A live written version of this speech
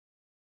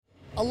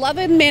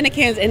11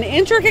 mannequins in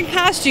intricate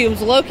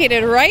costumes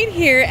located right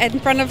here in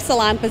front of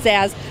Salon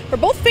Pizzazz for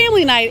both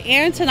family night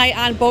and tonight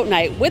on boat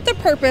night, with the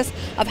purpose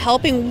of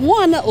helping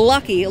one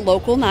lucky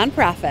local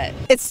nonprofit.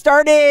 It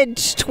started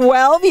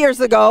 12 years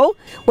ago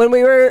when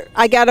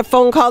I got a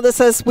phone call that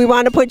says, we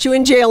want to put you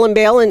in jail and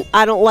bail, and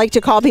I don't like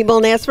to call people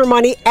and ask for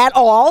money at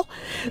all.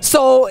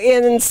 So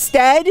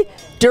instead,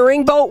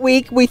 during boat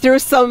week, we threw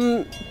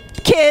some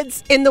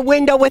kids in the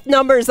window with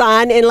numbers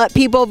on and let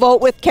people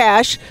vote with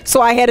cash,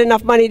 so I had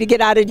enough money to get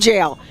out of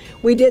jail.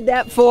 We did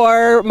that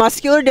for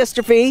muscular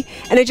dystrophy,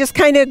 and it just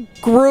kind of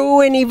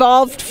grew and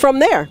evolved from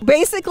there.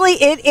 Basically,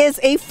 it is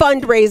a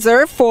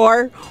fundraiser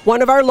for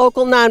one of our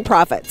local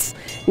nonprofits.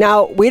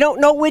 Now, we don't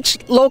know which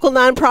local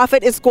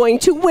nonprofit is going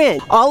to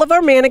win. All of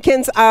our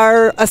mannequins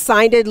are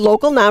assigned a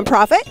local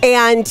nonprofit,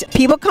 and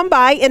people come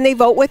by and they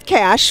vote with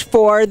cash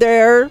for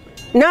their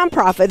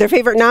nonprofit, their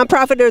favorite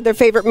nonprofit or their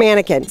favorite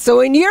mannequin. So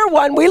in year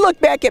one, we look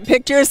back at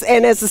pictures,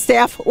 and as a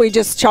staff, we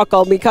just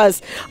chuckle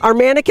because our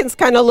mannequins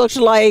kind of looked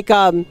like,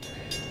 I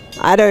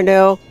don't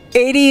know,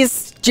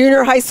 80s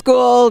junior high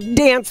school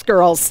dance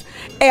girls.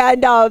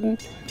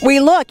 And we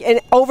look,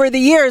 and over the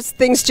years,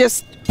 things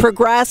just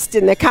progressed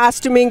and the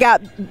costuming got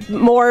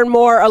more and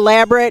more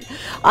elaborate.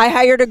 I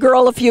hired a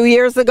girl a few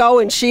years ago,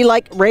 and she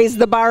raised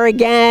the bar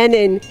again,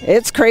 and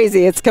it's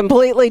crazy. It's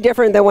completely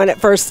different than when it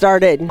first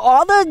started.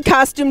 All the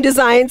costume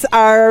designs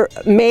are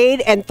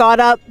made and thought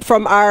up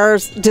from our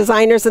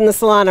designers in the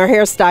salon, our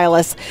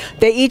hairstylists.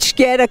 They each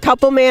get a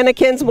couple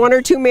mannequins, one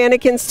or two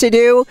mannequins to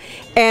do,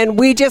 and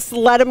we just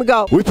let them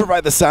go. We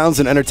provide the sounds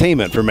and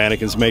entertainment for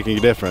Mannequins Making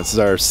a Difference. This is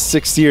our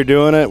 6th year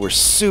doing it. We're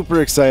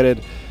super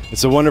excited.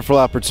 It's a wonderful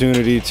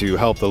opportunity to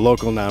help the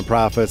local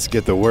nonprofits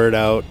get the word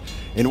out,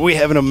 and we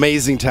have an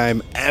amazing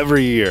time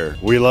every year.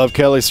 We love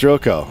Kelly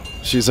Stroko.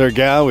 She's our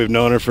gal. We've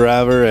known her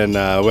forever, and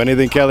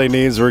anything Kelly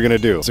needs, we're going to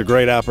do. It's a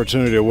great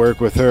opportunity to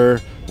work with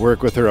her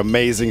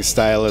amazing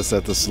stylist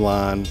at the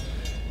salon,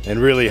 and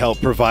really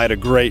help provide a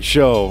great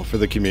show for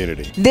the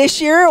community.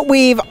 This year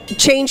we've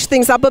changed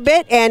things up a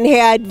bit and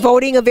had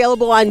voting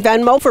available on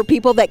Venmo for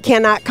people that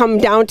cannot come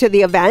down to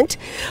the event.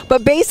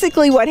 But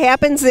basically what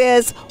happens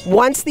is,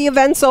 once the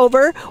event's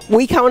over,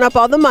 we count up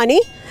all the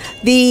money.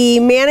 The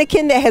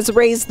mannequin that has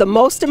raised the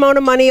most amount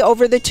of money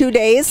over the 2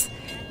 days,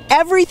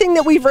 everything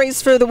that we've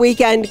raised for the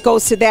weekend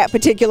goes to that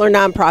particular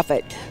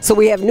nonprofit. So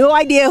we have no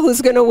idea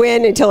who's going to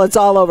win until it's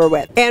all over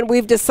with. And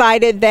we've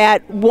decided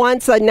that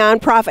once a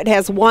nonprofit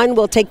has won,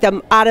 we'll take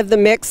them out of the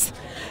mix,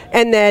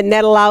 and then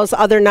that allows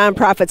other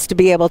nonprofits to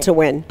be able to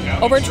win.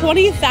 Over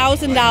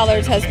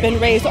 $20,000 has been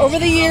raised over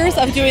the years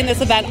of doing this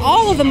event,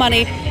 all of the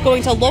money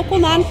going to local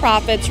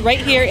nonprofits right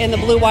here in the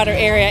Blue Water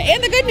area.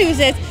 And the good news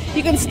is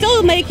you can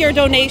still make your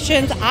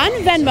donations on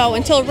Venmo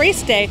until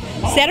race day,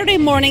 Saturday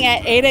morning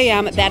at 8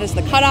 a.m. That is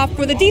the cutoff.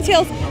 For the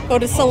details, go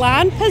to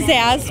Salon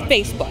Pizzazz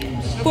Facebook.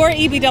 For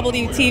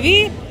EBW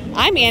TV,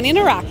 I'm Annie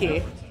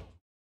Naraki.